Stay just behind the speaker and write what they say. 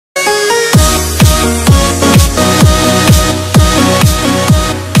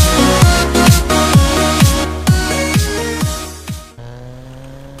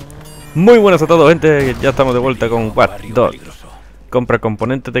Muy buenas a todos, gente. Ya estamos de vuelta con Watch 2. Compra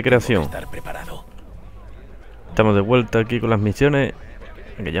componentes de creación. Estamos de vuelta aquí con las misiones.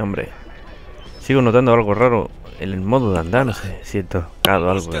 Que ya, hombre. Sigo notando algo raro en el modo de andar. No sé si he tocado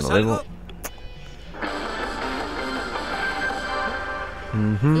algo que no debo.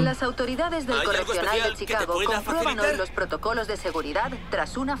 Las autoridades del correccional de Chicago comprueban hoy los protocolos de seguridad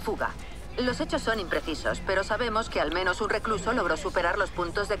tras una fuga. Los hechos son imprecisos, pero sabemos que al menos un recluso logró superar los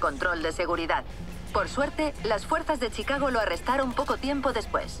puntos de control de seguridad. Por suerte, las fuerzas de Chicago lo arrestaron poco tiempo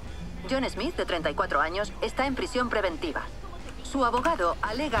después. John Smith, de 34 años, está en prisión preventiva. Su abogado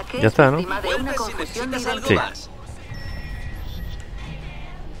alega que es víctima de una confusión de identidad. Sí.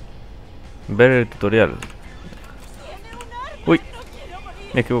 Ver el tutorial. Uy,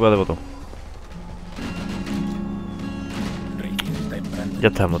 me he equivocado de botón. Ya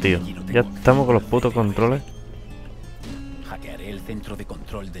estamos, tío. Ya estamos con los putos controles. Hackearé el centro de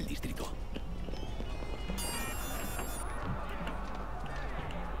control del distrito.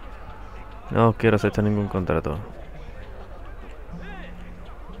 No quiero aceptar ningún contrato.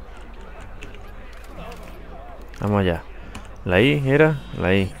 Vamos allá. La I era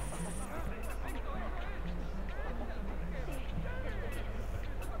la I.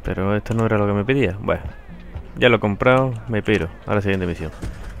 Pero esto no era lo que me pedía. Bueno, ya lo he comprado, me piro. A la siguiente misión.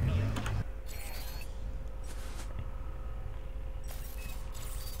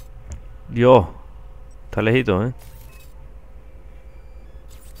 Dios, está lejito, ¿eh?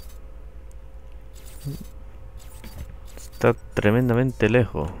 Está tremendamente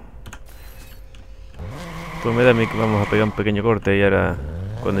lejos. Pues me da a mí que vamos a pegar un pequeño corte y ahora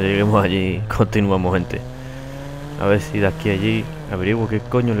cuando lleguemos allí continuamos, gente. A ver si de aquí a allí averiguo qué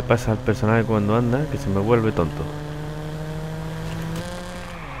coño le pasa al personaje cuando anda, que se me vuelve tonto.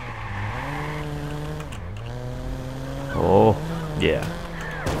 Oh, yeah.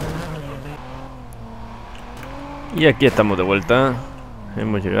 Y aquí estamos de vuelta.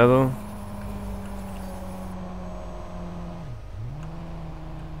 Hemos llegado.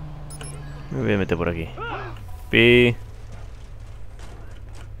 Me voy a meter por aquí. Pi.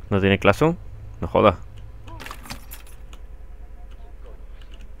 ¿No tiene claxon? No jodas.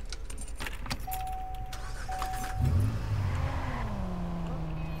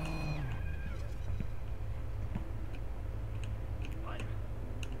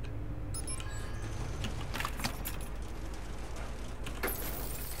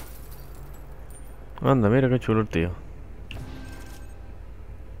 Anda, mira qué chulo el tío.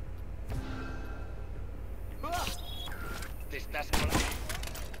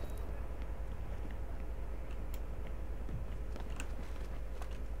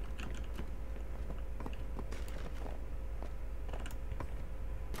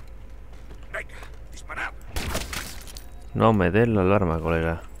 Venga, disparad. No me des la alarma,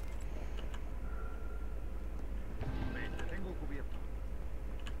 colega. Tengo cubierto.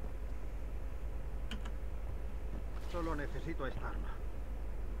 Solo necesito esta arma.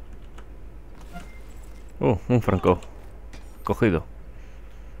 Un franco. Cogido.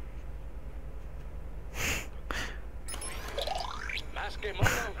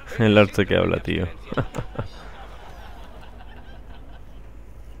 El arte que habla, tío.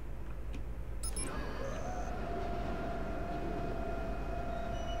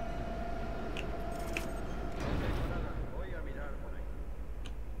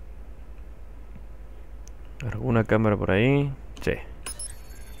 ¿Alguna cámara por ahí? Sí.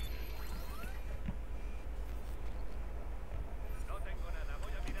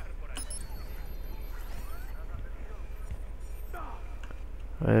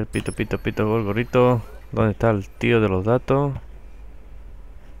 A ver, pito, pito, pito, gorrito. ¿Dónde está el tío de los datos?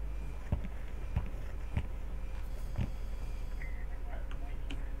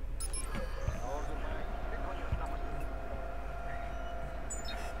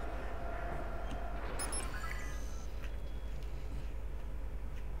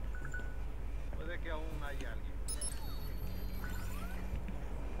 Puede que aún haya alguien.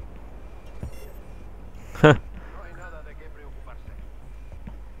 No hay nada de qué preocuparse.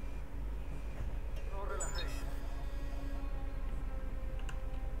 No relajéis.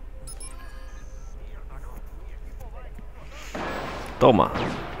 Toma.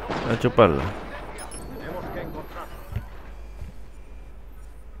 A chuparla. Tenemos que encontrarlo.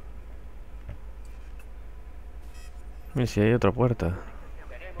 Mira si hay otra puerta.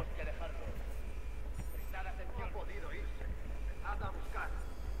 Tenemos que dejarlo. Prestad atención. No ha podido irse. Empezad a buscar.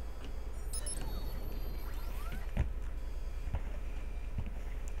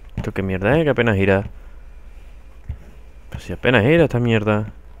 ¿Esto qué mierda es? Que apenas gira. Pero si apenas gira esta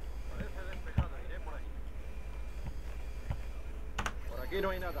mierda. Parece despejada. Iré por ahí. Por aquí no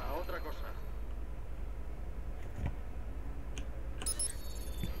hay nada. Otra cosa.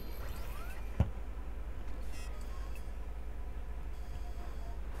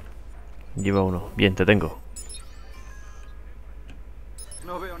 Lleva uno. Bien, te tengo.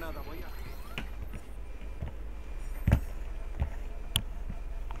 No veo nada, voy a...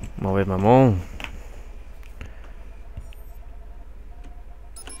 Vamos a ver, mamón.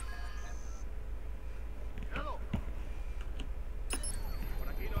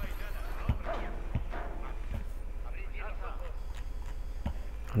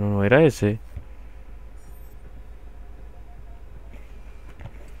 No, no era ese.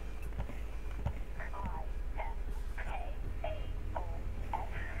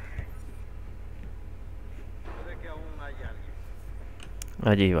 Puede que aún haya alguien.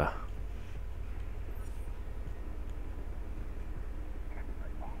 Allí va.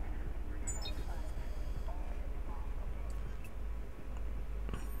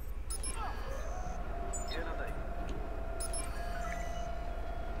 ¿Quién anda ahí?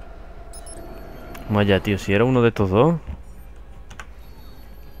 Vaya, tío, si era uno de estos dos.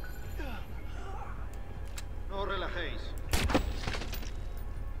 No os relajéis.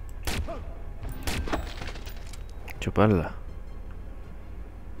 Chuparla.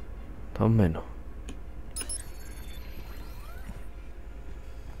 Dos menos.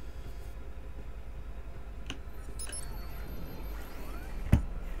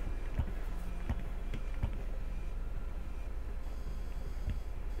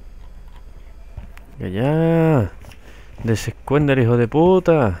 Que ya. Desescuender, hijo de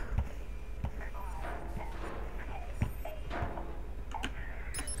puta.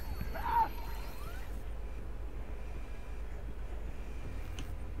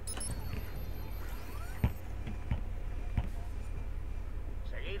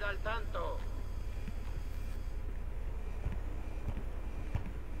 Seguid al tanto.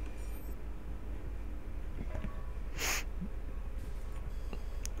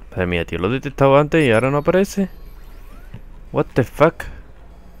 Madre mía, tío, lo he detectado antes y ahora no aparece. What the fuck.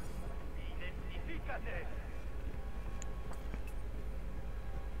 Identifícate.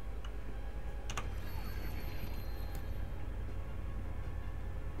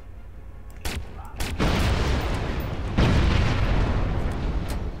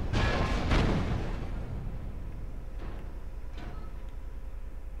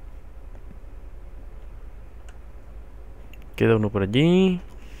 Queda uno por allí.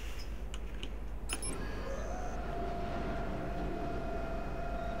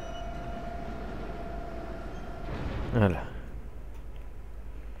 Hala.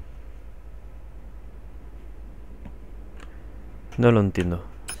 No lo entiendo.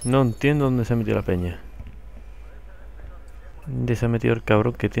 No entiendo dónde se ha metido la peña. ¿Dónde se ha metido el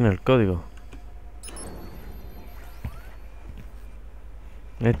cabrón que tiene el código?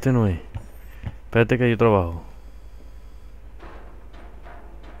 Este no es. Espérate que hay otro abajo.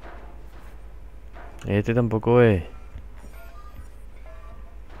 Este tampoco es.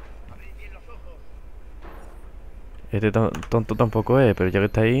 Abrid bien los ojos. Este tonto tampoco es, pero ya que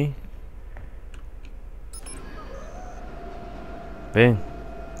está ahí. Ven.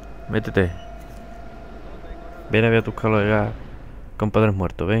 Métete. Ven a ver a tus colegas compadres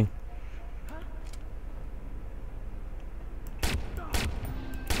muertos, ven.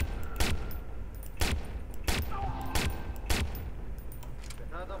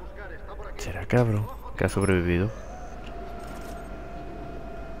 Empezad a buscar, está por aquí. Será cabrón que ha sobrevivido.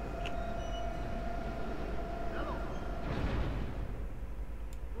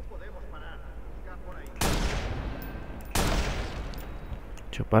 No podemos parar. Buscad por ahí.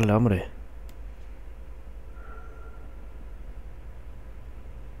 Chuparla, hombre.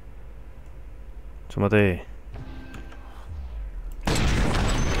 Súmate.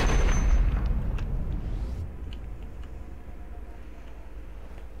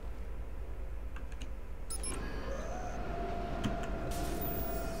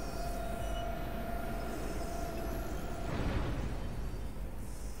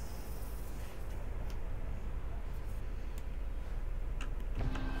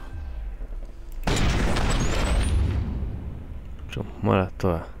 Son malas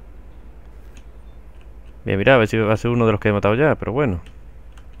todas. Bien, mira, a ver si va a ser uno de los que he matado ya, pero bueno.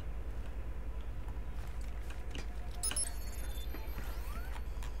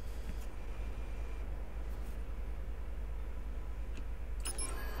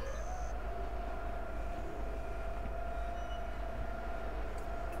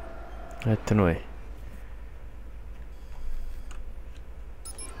 Este no es.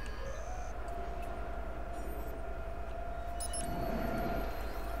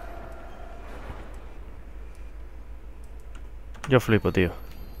 Yo flipo, tío.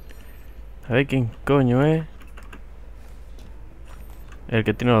 A ver quién coño es el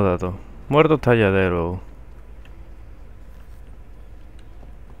que tiene los datos. Muerto está ya de luego.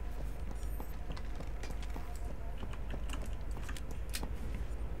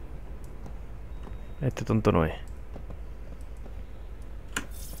 Este tonto no es.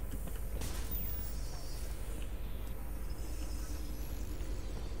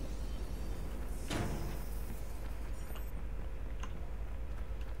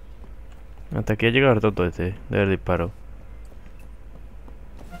 Hasta aquí ha llegado el tonto este, de ver disparo.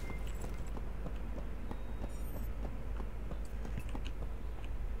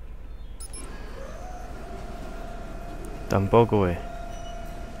 Tampoco es.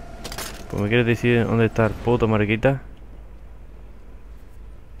 Pues me quieres decir dónde está el puto mariquita.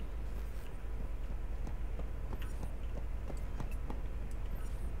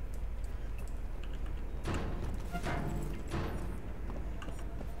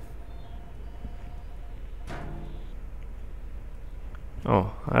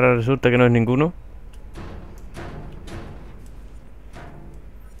 Oh, ahora resulta que no es ninguno.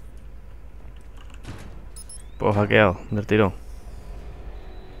 Pues hackeado, del tirón.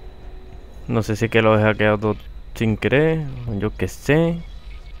 No sé si es que lo he hackeado sin querer, yo qué sé.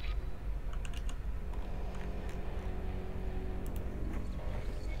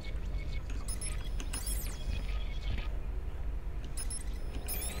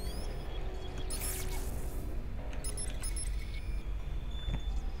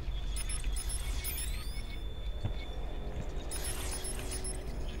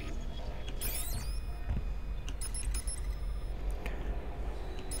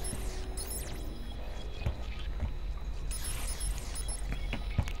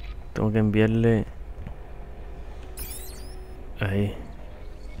 Tengo que enviarle... Ahí.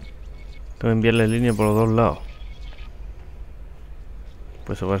 Tengo que enviarle línea por los dos lados.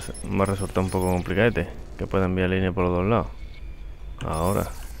 Pues eso va a resultar un poco complicadete. Que pueda enviar línea por los dos lados. Ahora.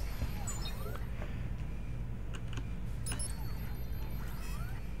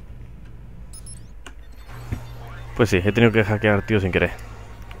 Pues sí, he tenido que hackear al tío sin querer.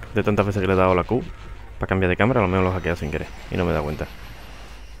 De tantas veces que le he dado la Q para cambiar de cámara, a lo mejor lo he hackeado sin querer. Y no me he dado cuenta.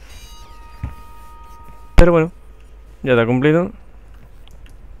 Pero bueno, ya está cumplido.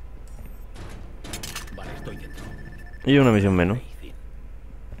 Vale, estoy dentro. Y una misión menos.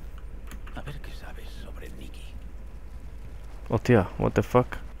 A ver qué sabes sobre Nicky. Hostia, what the fuck.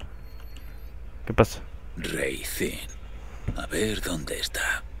 ¿Qué pasa? Racing. A ver dónde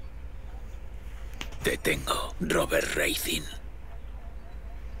está. Te tengo, Robert Racing.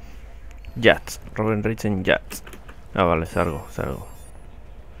 Jats, Robin Racing Jats. Ah, vale, salgo.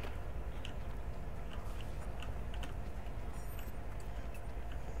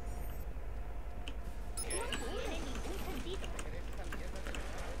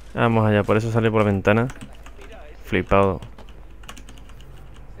 Vamos allá, por eso salí por la ventana. Flipado.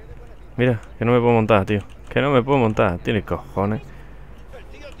 Mira, que no me puedo montar, tío. Que no me puedo montar, tiene cojones. ¡El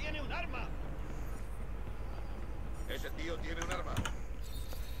tío tiene un arma! ¡Ese tío tiene un arma!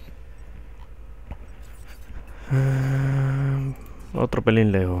 Otro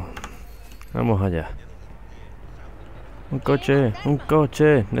pelín lejos. Vamos allá. Un coche,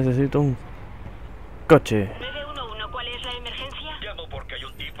 necesito un coche. 911, ¿cuál es la emergencia? Llamo porque hay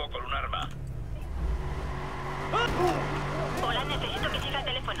un tipo con un arma. Hola, necesito que siga el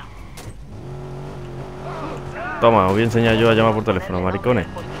teléfono. Toma, os voy a enseñar yo a llamar por teléfono, maricones.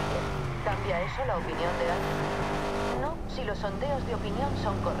 ¿Cambia eso la opinión de alguien? No, si los sondeos de opinión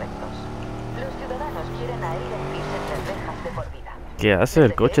son correctos. Los ciudadanos quieren a Aiden Pierce entre rejas de por vida. ¿Qué hace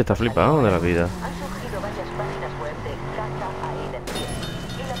el coche? Está flipado de la vida. Han surgido varias páginas web de Caja a Aiden Pierce.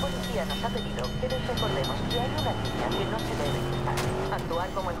 Y la policía nos ha pedido que les recordemos que hay una línea que no se debe cruzar. Actuar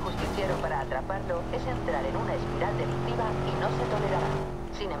como el justiciero para atraparlo es entrar en una espiral delictiva y no se tolerará.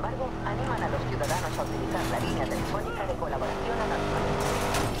 Sin embargo, animan a los ciudadanos a utilizar la línea telefónica de colaboración anónima.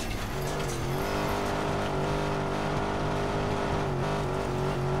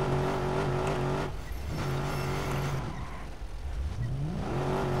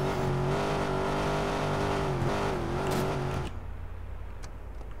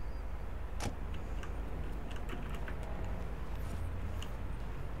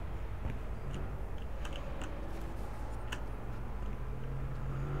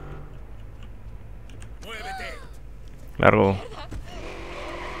 Largo.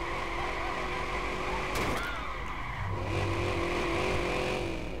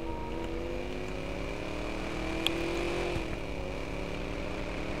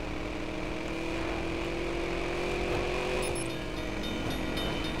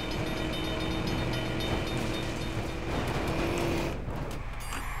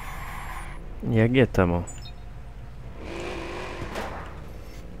 Y aquí estamos.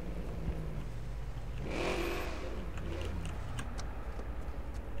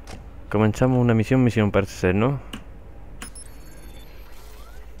 Comenzamos una misión parece ser, ¿no?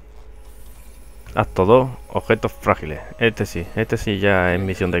 Acto 2, objetos frágiles. Este sí ya es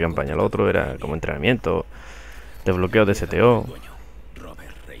misión de campaña. Lo otro era como entrenamiento, desbloqueo de STO. Dueño,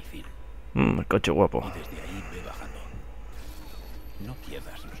 Robert Racing. El coche guapo. Y desde ahí ve bajando. No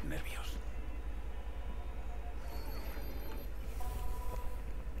pierdas los nervios.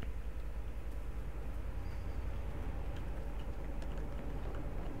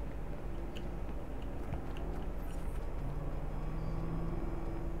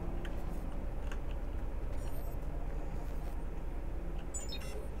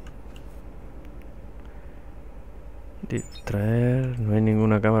 Distraer, no hay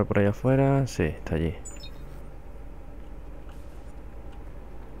ninguna cámara por allá afuera. Sí, está allí.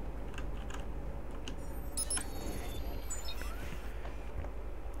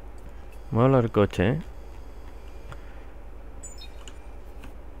 Mola el coche, ¿eh?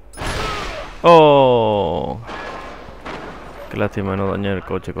 ¡Oh! Qué lástima no dañar el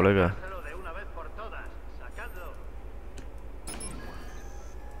coche, colega. Hágaselo de una vez por todas. Sacadlo.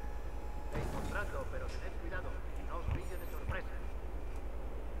 Encontradlo, pero tened cuidado. No os pille de sorpresa.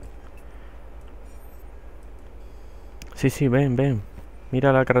 Sí, sí, ven, ven.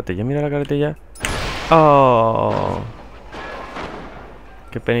 Mira la carretilla, mira la carretilla. ¡Oh!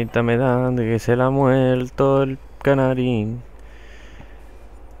 Qué penita me dan de que se le ha muerto el canarín.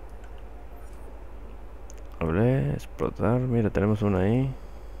 A ver, explotar. Mira, tenemos uno ahí.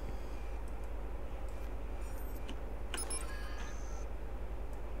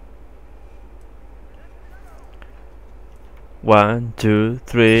 One, two,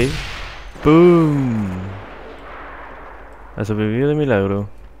 three. ¡Boom! Ha sobrevivido de milagro.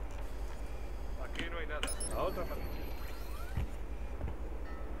 Aquí no hay nada. A otra parte.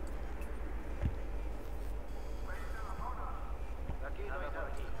 Aquí no hay nada.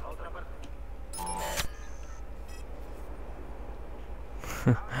 A otra parte.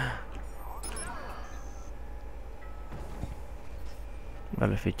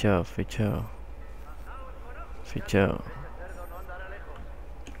 Vale, fichado, fichado. Fichado. Cerdo no andará lejos.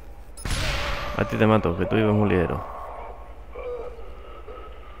 A ti te mato, que tú ibas muy ligero.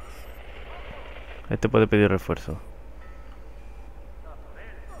 Este puede pedir refuerzo.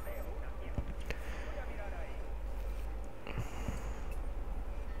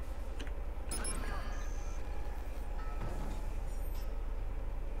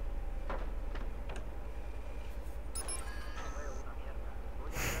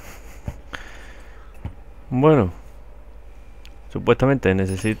 Bueno, supuestamente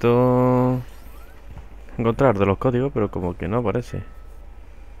necesito encontrar de los códigos, pero como que no aparece.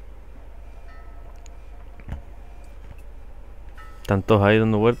 Tantos ahí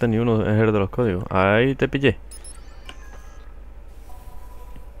dando vueltas, ni uno es el de los códigos. Ahí te pillé.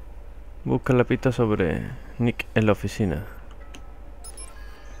 Busca la pista sobre Nick en la oficina.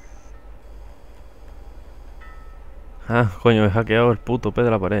 Ah, coño, he hackeado el puto P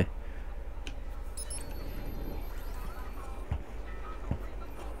de la pared.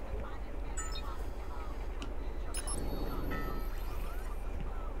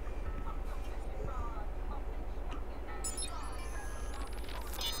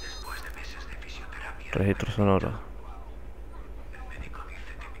 Registro sonoro.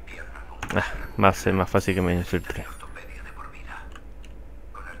 Va a ser más fácil que me infiltre.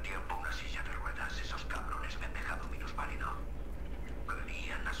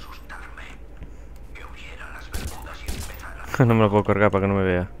 No me lo puedo cargar para que no me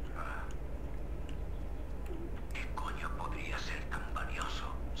vea. ¿Qué coño podría ser tan valioso,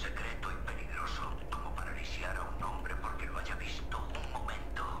 secreto y peligroso como paralizar a un hombre porque lo haya visto un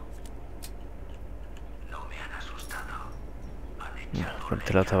momento? No me han asustado. Han echado El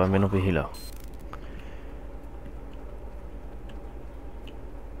Teclado estaba menos vigilado.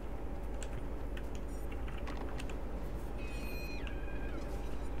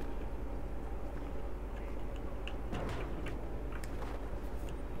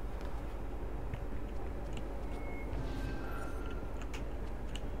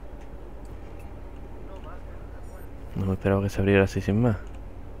 No me esperaba que se abriera así sin más.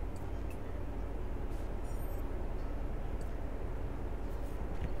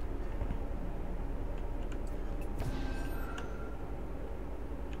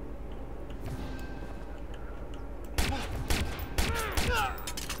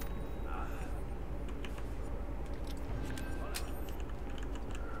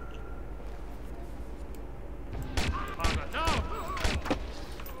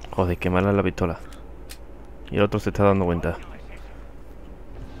 Joder, qué mala es la pistola. Y el otro se está dando cuenta.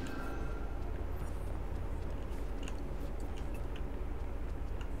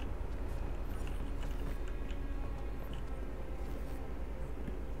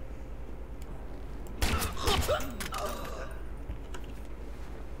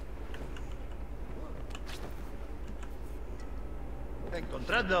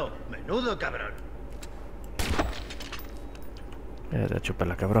 Encontrando. Menudo cabrón. Te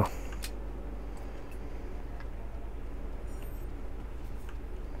chuparla, cabrón.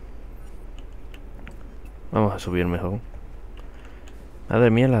 Vamos a subir mejor. Madre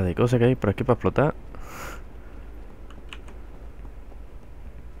mía, la de cosas que hay por aquí para explotar.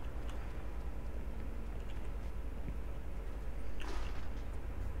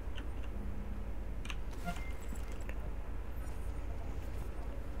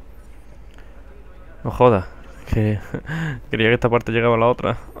 No jodas, que quería que esta parte llegaba a la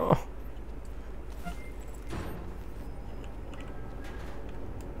otra. Oh.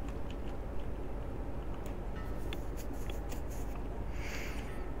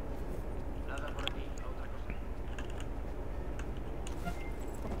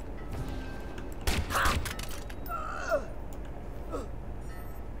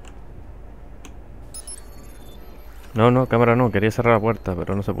 No, cámara no, quería cerrar la puerta,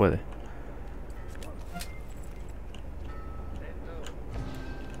 pero no se puede.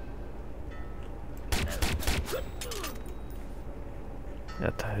 Ya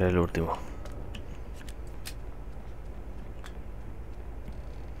está, es el último.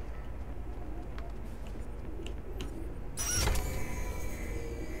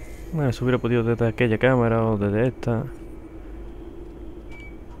 Bueno, si hubiera podido desde aquella cámara o desde esta.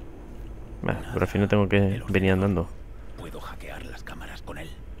 Bueno, pero al final tengo que venir andando. Puedo hackear las cámaras con él.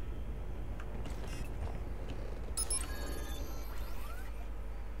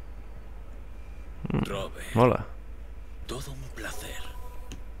 Robert, Hola. todo un placer.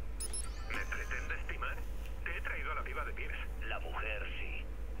 ¿Me pretendes timar? Te he traído a la viva de pies. La mujer sí,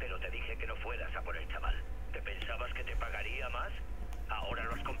 pero te dije que no fueras a por el chaval. ¿Te pensabas que te pagaría más? Ahora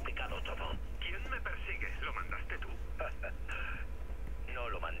lo has complicado todo. ¿Quién me persigue? ¿Lo mandaste tú? No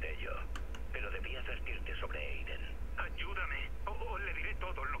lo mandé yo, pero debí advertirte sobre Aiden. Ayúdame, o le diré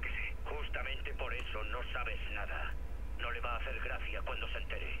todo lo que sé. Justamente por eso no sabes nada. No le va a hacer gracia cuando se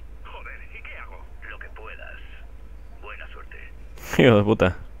entere. Joder, ¿y qué hago? Lo que puedas. Buena suerte. Hijo de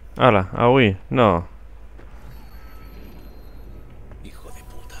puta. Hala, a huir. No. Hijo de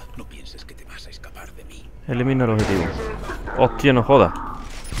puta, no pienses que te vas a escapar de mí. Elimina el objetivo. Hostia, no jodas.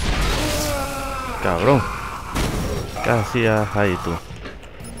 Cabrón. ¿Qué hacías ahí tú?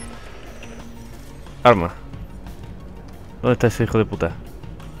 Arma. ¿Dónde está ese hijo de puta?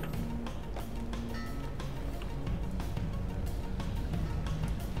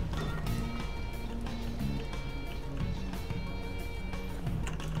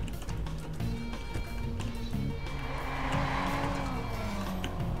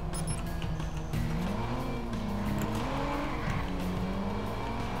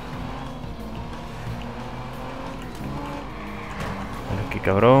 Ven aquí,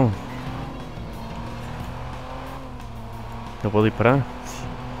 cabrón. ¿No puedo disparar? Sí.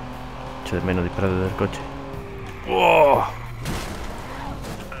 Echo de menos disparar desde el coche. ¡Oh!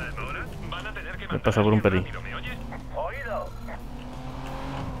 Me pasa por un pelín. Oído.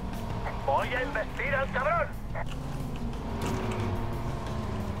 Voy a embestir al cabrón.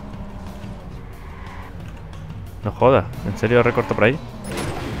 No jodas, ¿en serio recorto por ahí?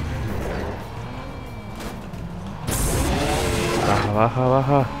 Baja, baja,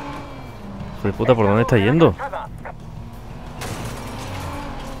 baja. Hijo de puta, ¿por dónde está yendo?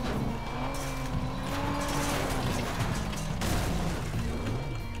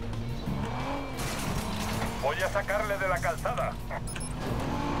 Voy a sacarle de la calzada.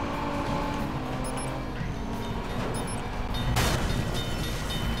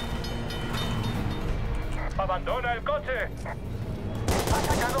 Abandona el coche.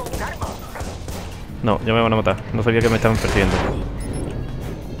 Ha sacado un arma. No, ya me van a matar. No sabía que me estaban persiguiendo.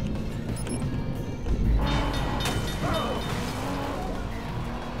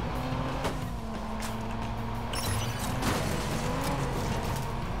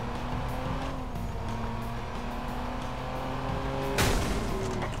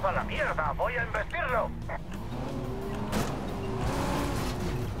 ¡A la mierda! ¡Voy a embestirlo!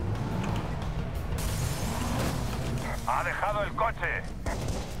 ¡Ha dejado el coche!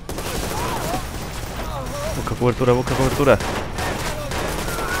 Busca cobertura, busca cobertura.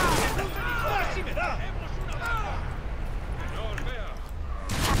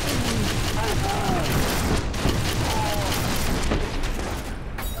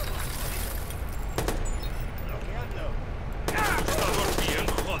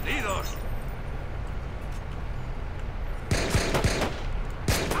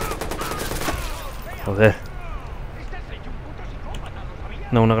 Joder.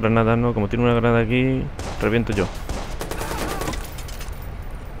 No, una granada no. Como tiene una granada aquí, reviento yo.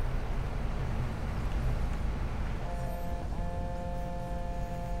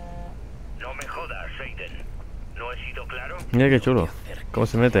 Aiden. ¿No he sido claro? Mira qué chulo. Cómo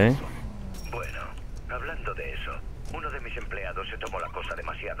se mete, ¿eh? Bueno, hablando de eso, uno de mis empleados se tomó la cosa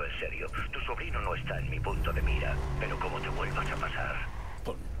demasiado en serio. Tu sobrino no está en mi punto de mira, pero ¿cómo te vuelvas a pasar?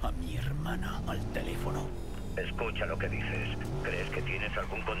 Pon a mi hermana al teléfono. Escucha lo que dices. ¿Crees que tienes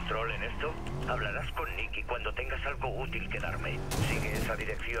algún control en esto? Hablarás con Nicky cuando tengas algo útil que darme. Sigue esa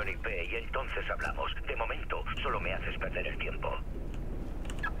dirección IP y entonces hablamos. De momento, solo me haces perder el tiempo.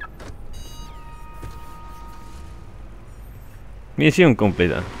 Misión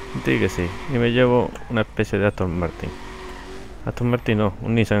completa. Digo que sí. Y me llevo una especie de Aston Martin. Aston Martin no,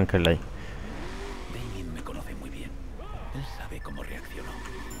 un Nissan Skyline. Damien me conoce muy bien. Él sabe cómo reaccionó.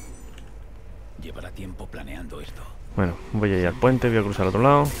 Llevará tiempo planeando esto. Bueno, voy a ir al puente, voy a cruzar al otro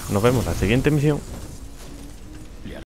lado. Nos vemos en la siguiente misión.